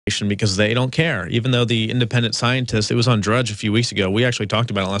because they don't care. Even though the independent scientists, it was on Drudge a few weeks ago, we actually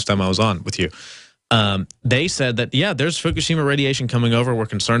talked about it last time I was on with you. They said that, yeah, there's Fukushima radiation coming over. We're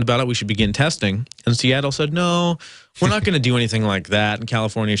concerned about it. We should begin testing. And Seattle said, no, we're not going to do anything like that. And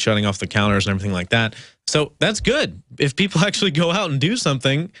California is shutting off the counters and everything like that. So that's good. If people actually go out and do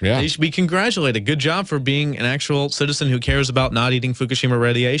something, they should be congratulated. Good job for being an actual citizen who cares about not eating Fukushima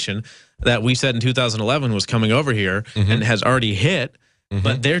radiation that we said in 2011 was coming over here and has already hit.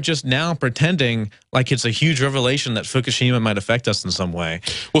 But they're just now pretending like it's a huge revelation that Fukushima might affect us in some way.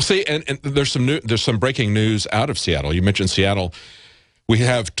 Well, see, and there's some breaking news out of Seattle. You mentioned Seattle. We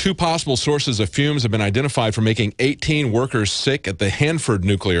have 2 possible sources of fumes have been identified for making 18 workers sick at the Hanford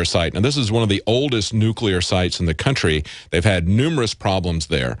nuclear site. Now, this is one of the oldest nuclear sites in the country. They've had numerous problems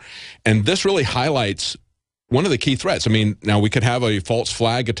there. And this really highlights one of the key threats. I mean, now we could have a false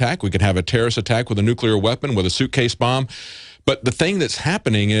flag attack. We could have a terrorist attack with a nuclear weapon, with a suitcase bomb. But the thing that's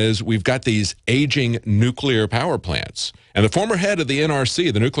happening is we've got these aging nuclear power plants. And the former head of the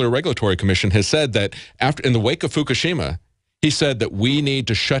NRC, the Nuclear Regulatory Commission, has said that in the wake of Fukushima, he said that we need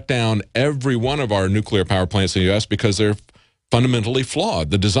to shut down every one of our nuclear power plants in the U.S. because they're fundamentally flawed,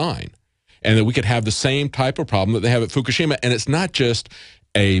 the design. And that we could have the same type of problem that they have at Fukushima. And it's not just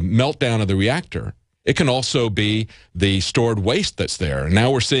a meltdown of the reactor. It can also be the stored waste that's there. And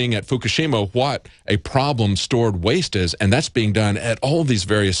now we're seeing at Fukushima what a problem stored waste is, and that's being done at all these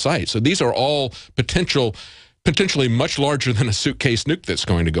various sites. So these are all potentially much larger than a suitcase nuke that's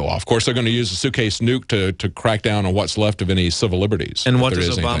going to go off. Of course, they're going to use a suitcase nuke to crack down on what's left of any civil liberties. And what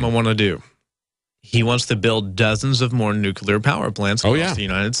does Obama want to do? He wants to build dozens of more nuclear power plants across the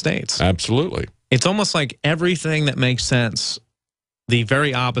United States. Absolutely. It's almost like everything that makes sense, the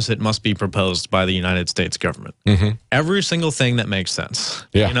very opposite must be proposed by the United States government. Every single thing that makes sense,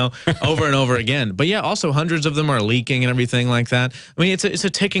 you know, over and over again. But yeah, also hundreds of them are leaking and everything like that. I mean, it's a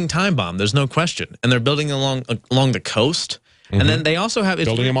ticking time bomb. There's no question. And they're building along the coast. And then they also have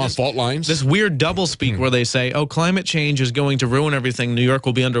building them on fault lines. This weird doublespeak where they say, "Oh, climate change is going to ruin everything. New York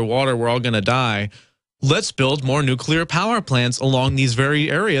will be underwater. We're all going to die. Let's build more nuclear power plants along these very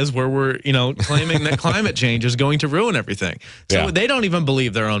areas where we're, you know, claiming that climate change is going to ruin everything." So they don't even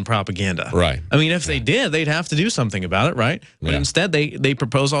believe their own propaganda. Right. I mean, if they did, they'd have to do something about it, right? But instead, they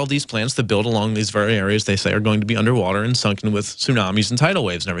propose all these plans to build along these very areas they say are going to be underwater and sunken with tsunamis and tidal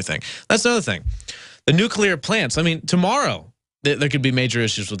waves and everything. That's another thing. The nuclear plants, I mean, tomorrow, there could be major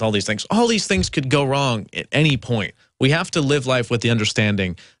issues with all these things. All these things could go wrong at any point. We have to live life with the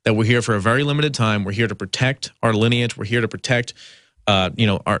understanding that we're here for a very limited time. We're here to protect our lineage. We're here to protect, you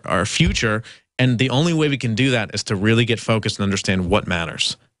know, our future. And the only way we can do that is to really get focused and understand what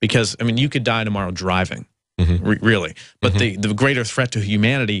matters. Because, I mean, you could die tomorrow driving, really. But the greater threat to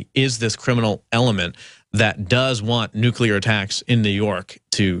humanity is this criminal element that does want nuclear attacks in New York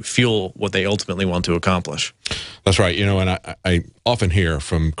to fuel what they ultimately want to accomplish. That's right. You know, and I often hear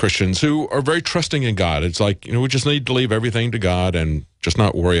from Christians who are very trusting in God. It's like, you know, we just need to leave everything to God and just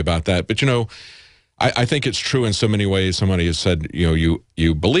not worry about that. But, you know, I think it's true in so many ways. Somebody has said, you know,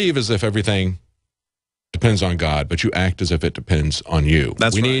 you believe as if everything depends on God, but you act as if it depends on you.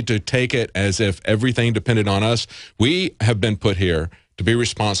 We need to take it as if everything depended on us. We have been put here to be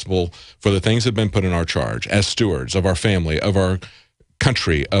responsible for the things that have been put in our charge as stewards of our family, of our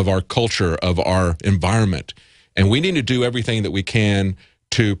country, of our culture, of our environment. And we need to do everything that we can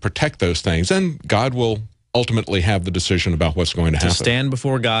to protect those things. And God will ultimately have the decision about what's going to happen. To stand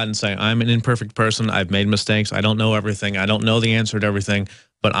before God and say, I'm an imperfect person. I've made mistakes. I don't know everything. I don't know the answer to everything.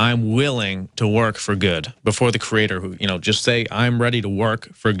 But I'm willing to work for good before the Creator, who, you know, just say, I'm ready to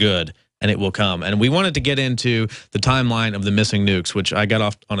work for good, and it will come. And we wanted to get into the timeline of the missing nukes, which I got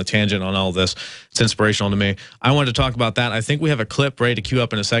off on a tangent on all this. It's inspirational to me. I wanted to talk about that. I think we have a clip ready to queue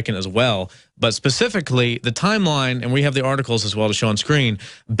up in a second as well. But specifically, the timeline, and we have the articles as well to show on screen.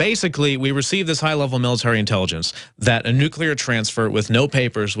 Basically, we received this high-level military intelligence that a nuclear transfer with no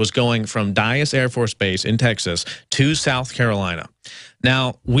papers was going from Dyess Air Force Base in Texas to South Carolina.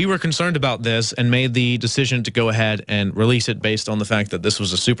 Now, we were concerned about this and made the decision to go ahead and release it based on the fact that this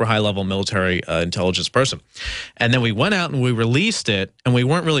was a super high-level military intelligence person. And then we went out and we released it, and we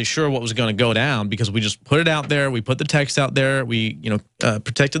weren't really sure what was going to go down because we just put it out there. We put the text out there. We, you know,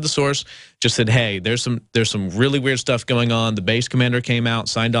 protected the source. Just said, hey, there's some really weird stuff going on. The base commander came out,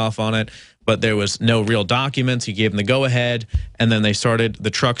 signed off on it, but there was no real documents. He gave them the go-ahead, and then the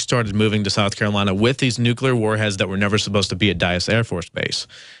truck started moving to South Carolina with these nuclear warheads that were never supposed to be at Dyess Air Force Base.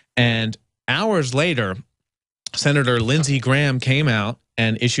 And hours later, Senator Lindsey Graham came out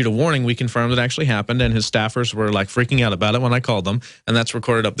and issued a warning. We confirmed it actually happened, and his staffers were like freaking out about it when I called them, and that's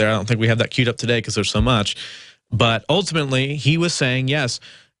recorded up there. I don't think we have that queued up today because there's so much. But ultimately, he was saying, yes,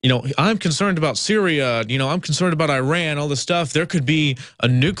 you know, I'm concerned about Syria, you know, I'm concerned about Iran, all this stuff. There could be a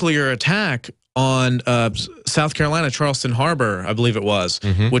nuclear attack on South Carolina, Charleston Harbor, I believe it was,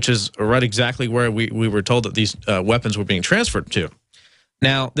 which is right exactly where we were told that these weapons were being transferred to.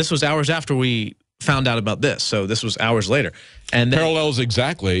 Now, this was hours after we found out about this, so this was hours later. And then, parallels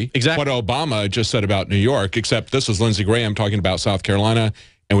exactly what Obama just said about New York, except this was Lindsey Graham talking about South Carolina,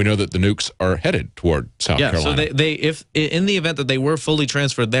 and we know that the nukes are headed toward South Carolina. So if in the event that they were fully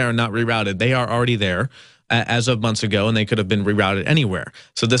transferred there and not rerouted, they are already there as of months ago, and they could have been rerouted anywhere.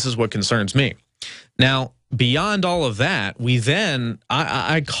 So this is what concerns me. Now, beyond all of that, we then,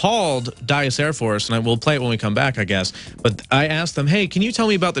 I called Dyess Air Force, and I will play it when we come back, I guess. But I asked them, hey, can you tell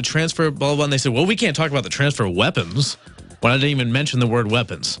me about the transfer, blah, blah, blah. And they said, well, we can't talk about the transfer of weapons. Well, I didn't even mention the word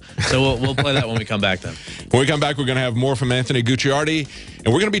weapons. So we'll play that when we come back then. When we come back, we're going to have more from Anthony Gucciardi, and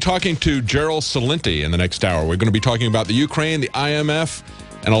we're going to be talking to Gerald Celente in the next hour. We're going to be talking about the Ukraine, the IMF,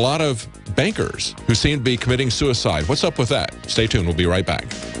 and a lot of bankers who seem to be committing suicide. What's up with that? Stay tuned. We'll be right back.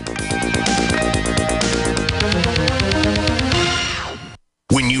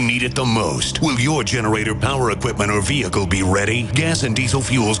 When you need it the most, will your generator, power equipment, or vehicle be ready? Gas and diesel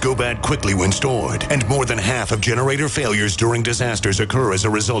fuels go bad quickly when stored, and more than half of generator failures during disasters occur as a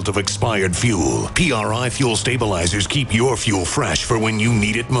result of expired fuel. PRI Fuel Stabilizers keep your fuel fresh for when you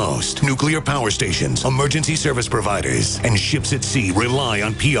need it most. Nuclear power stations, emergency service providers, and ships at sea rely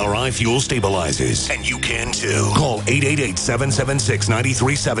on PRI Fuel Stabilizers. And you can too. Call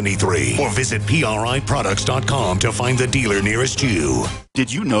 888-776-9373 or visit PRIproducts.com to find the dealer nearest you.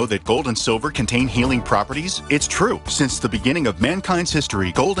 Did you know that gold and silver contain healing properties? It's true. Since the beginning of mankind's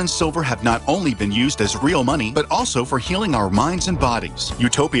history, gold and silver have not only been used as real money, but also for healing our minds and bodies.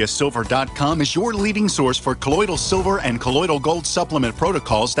 UtopiaSilver.com is your leading source for colloidal silver and colloidal gold supplement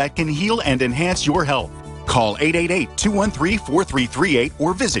protocols that can heal and enhance your health. Call 888-213-4338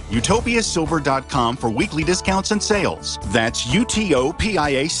 or visit utopiasilver.com for weekly discounts and sales. That's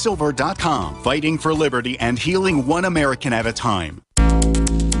UTOPIAsilver.com, fighting for liberty and healing one American at a time.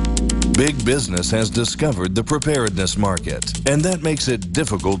 Big business has discovered the preparedness market, and that makes it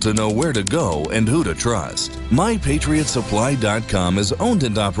difficult to know where to go and who to trust. MyPatriotSupply.com is owned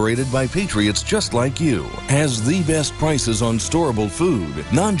and operated by patriots just like you. Has the best prices on storable food,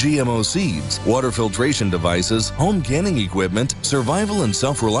 non-GMO seeds, water filtration devices, home canning equipment, survival and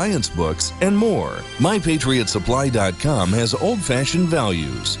self-reliance books, and more. MyPatriotSupply.com has old-fashioned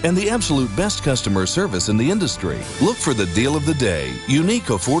values and the absolute best customer service in the industry. Look for the deal of the day, unique,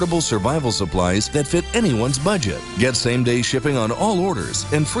 affordable survival supplies that fit anyone's budget. Get same-day shipping on all orders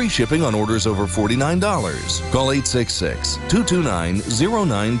and free shipping on orders over $49. Call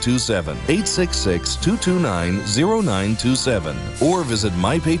 866-229-0927, 866-229-0927, or visit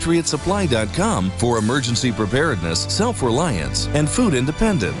MyPatriotSupply.com for emergency preparedness, self-reliance, and food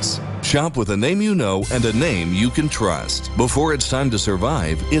independence. Shop with a name you know and a name you can trust. Before it's time to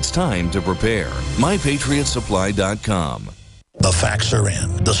survive, it's time to prepare. MyPatriotSupply.com. The facts are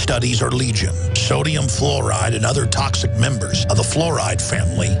in. The studies are legion. Sodium fluoride and other toxic members of the fluoride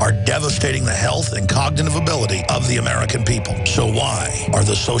family are devastating the health and cognitive ability of the American people. So why are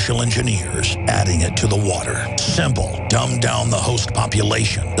the social engineers adding it to the water? Simple. Dumb down the host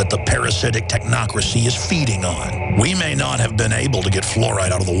population that the parasitic technocracy is feeding on. We may not have been able to get fluoride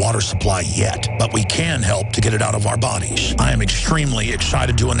out of the water supply yet, but we can help to get it out of our bodies. I am extremely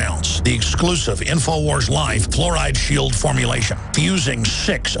excited to announce the exclusive InfoWars Life Fluoride Shield formulation, fusing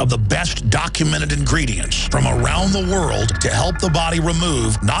 6 of the best documented ingredients from around the world to help the body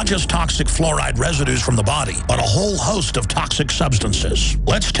remove not just toxic fluoride residues from the body, but a whole host of toxic substances.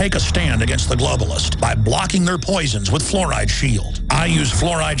 Let's take a stand against the globalists by blocking their poisons with Fluoride Shield. I use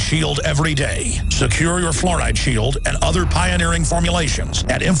Fluoride Shield every day. Secure your Fluoride Shield and other pioneering formulations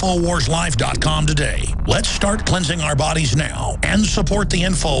at InfoWarsLife.com today. Let's start cleansing our bodies now and support the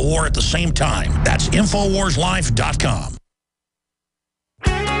Info War at the same time. That's InfoWarsLife.com.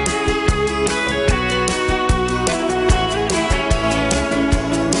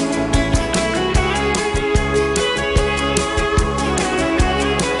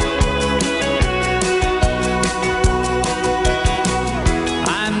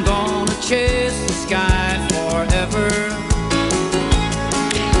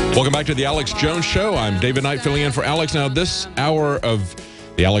 Welcome back to the Alex Jones Show. I'm David Knight filling in for Alex. Now, this hour of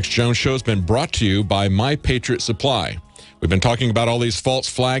the Alex Jones Show has been brought to you by My Patriot Supply. We've been talking about all these false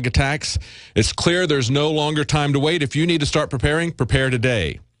flag attacks. It's clear there's no longer time to wait. If you need to start preparing, prepare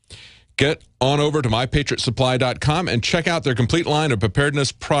today. Get on over to MyPatriotSupply.com and check out their complete line of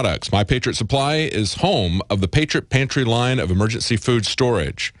preparedness products. My Patriot Supply is home of the Patriot Pantry line of emergency food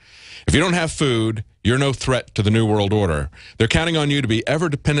storage. If you don't have food, you're no threat to the New World Order. They're counting on you to be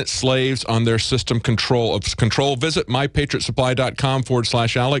ever-dependent slaves on their system control. Visit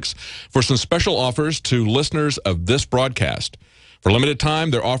mypatriotsupply.com/Alex for some special offers to listeners of this broadcast. For limited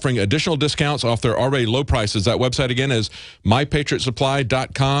time, they're offering additional discounts off their already low prices. That website again is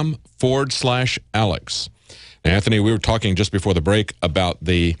mypatriotsupply.com/Alex. Now, Anthony, we were talking just before the break about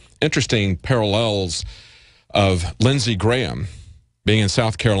the interesting parallels of Lindsey Graham being in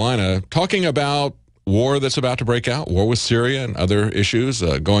South Carolina, talking about war that's about to break out, war with Syria and other issues,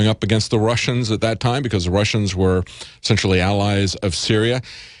 going up against the Russians at that time because the Russians were essentially allies of Syria.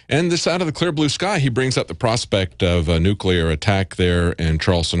 And this out of the clear blue sky, he brings up the prospect of a nuclear attack there in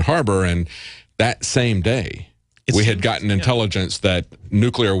Charleston Harbor. And that same day, we had gotten intelligence that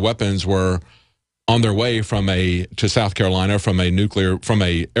nuclear weapons were on their way to South Carolina from a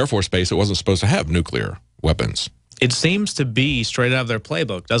Air Force base that wasn't supposed to have nuclear weapons. It seems to be straight out of their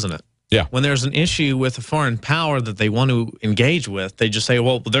playbook, doesn't it? Yeah. When there's an issue with a foreign power that they want to engage with, they just say,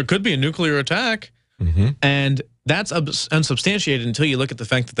 well, there could be a nuclear attack. And that's unsubstantiated until you look at the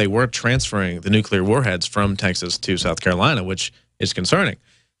fact that they were transferring the nuclear warheads from Texas to South Carolina, which is concerning.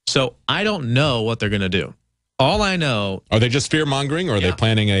 So I don't know what they're going to do. All I know... Are they just fear-mongering, or are they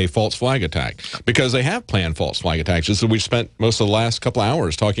planning a false flag attack? Because they have planned false flag attacks. So we spent most of the last couple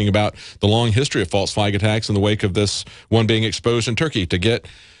hours talking about the long history of false flag attacks in the wake of this one being exposed in Turkey to get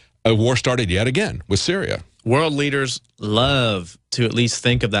a war started yet again with Syria. World leaders love to at least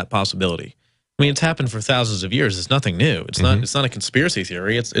think of that possibility. I mean, it's happened for thousands of years. It's nothing new. It's not. It's not a conspiracy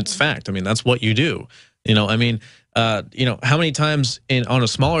theory. It's fact. I mean, that's what you do. You know. I mean, you know, how many times on a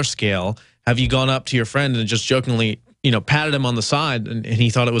smaller scale have you gone up to your friend and just jokingly, you know, patted him on the side and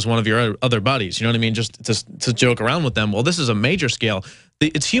he thought it was one of your other buddies? You know what I mean? Just to joke around with them. Well, this is a major scale.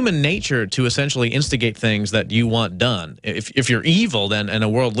 It's human nature to essentially instigate things that you want done. If you're evil, then, and a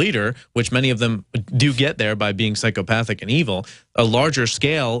world leader, which many of them do get there by being psychopathic and evil, a larger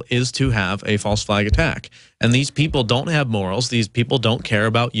scale is to have a false flag attack. And these people don't have morals. These people don't care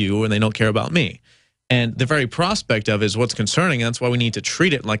about you, and they don't care about me. And the very prospect of it is what's concerning. And that's why we need to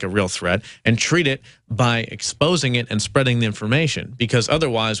treat it like a real threat and treat it by exposing it and spreading the information, because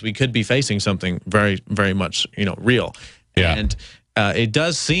otherwise we could be facing something very, very much, you know, real. Yeah. And it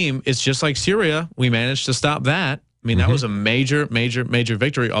does seem it's just like Syria. We managed to stop that. I mean, that was a major, major, major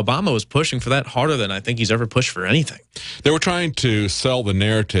victory. Obama was pushing for that harder than I think he's ever pushed for anything. They were trying to sell the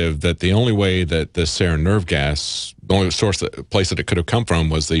narrative that the only way that the sarin nerve gas, the only place that it could have come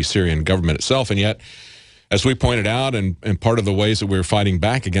from was the Syrian government itself. And yet, as we pointed out, and part of the ways that we were fighting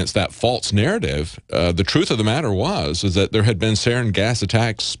back against that false narrative, the truth of the matter is that there had been sarin gas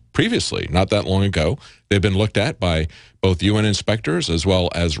attacks previously, not that long ago. They've been looked at by both UN inspectors as well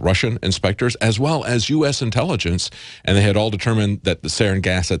as Russian inspectors, as well as U.S. intelligence, and they had all determined that the sarin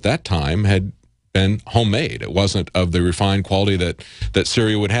gas at that time had been homemade. It wasn't of the refined quality that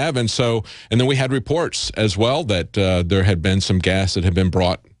Syria would have. And then we had reports as well that there had been some gas that had been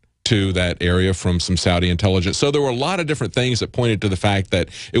brought to that area from some Saudi intelligence. So there were a lot of different things that pointed to the fact that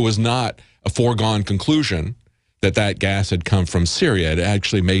it was not a foregone conclusion that gas had come from Syria. It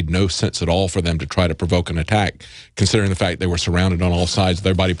actually made no sense at all for them to try to provoke an attack, considering the fact they were surrounded on all sides with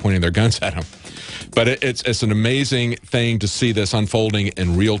everybody pointing their guns at them. But it's an amazing thing to see this unfolding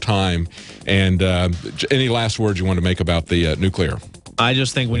in real time. And any last words you want to make about the nuclear? I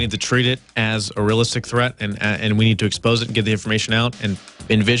just think we need to treat it as a realistic threat, and we need to expose it and get the information out and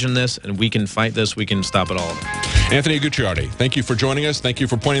envision this, and we can fight this. We can stop it all. Anthony Gucciardi, thank you for joining us. Thank you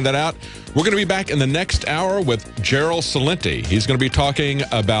for pointing that out. We're going to be back in the next hour with Gerald Celente. He's going to be talking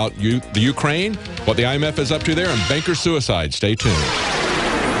about the Ukraine, what the IMF is up to there, and banker suicide. Stay tuned.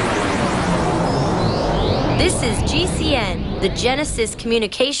 This is GCN, the Genesis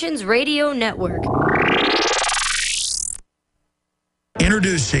Communications Radio Network.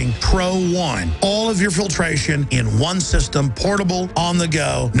 Introducing Pro One. All of your filtration in one system, portable, on the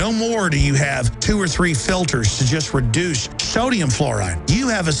go. No more do you have 2 or 3 filters to just reduce sodium fluoride. You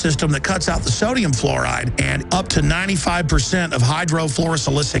have a system that cuts out the sodium fluoride and up to 95% of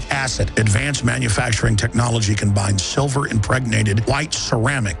hydrofluorosilicic acid. Advanced manufacturing technology combines silver-impregnated white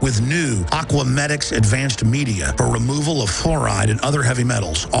ceramic with new Aquamedics advanced media for removal of fluoride and other heavy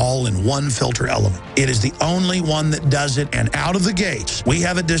metals, all in one filter element. It is the only one that does it, and out of the gate, we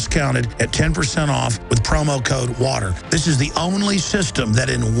have it discounted at 10% off with promo code WATER. This is the only system that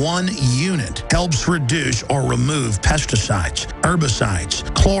in one unit helps reduce or remove pesticides, herbicides,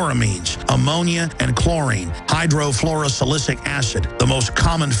 chloramines, ammonia, and chlorine, hydrofluorosilicic acid, the most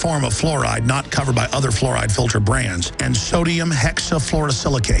common form of fluoride not covered by other fluoride filter brands, and sodium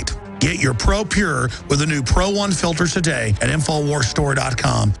hexafluorosilicate. Get your Pro Pure with the new Pro One filters today at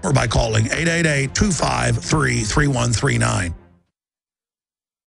InfoWarsStore.com or by calling 888-253-3139.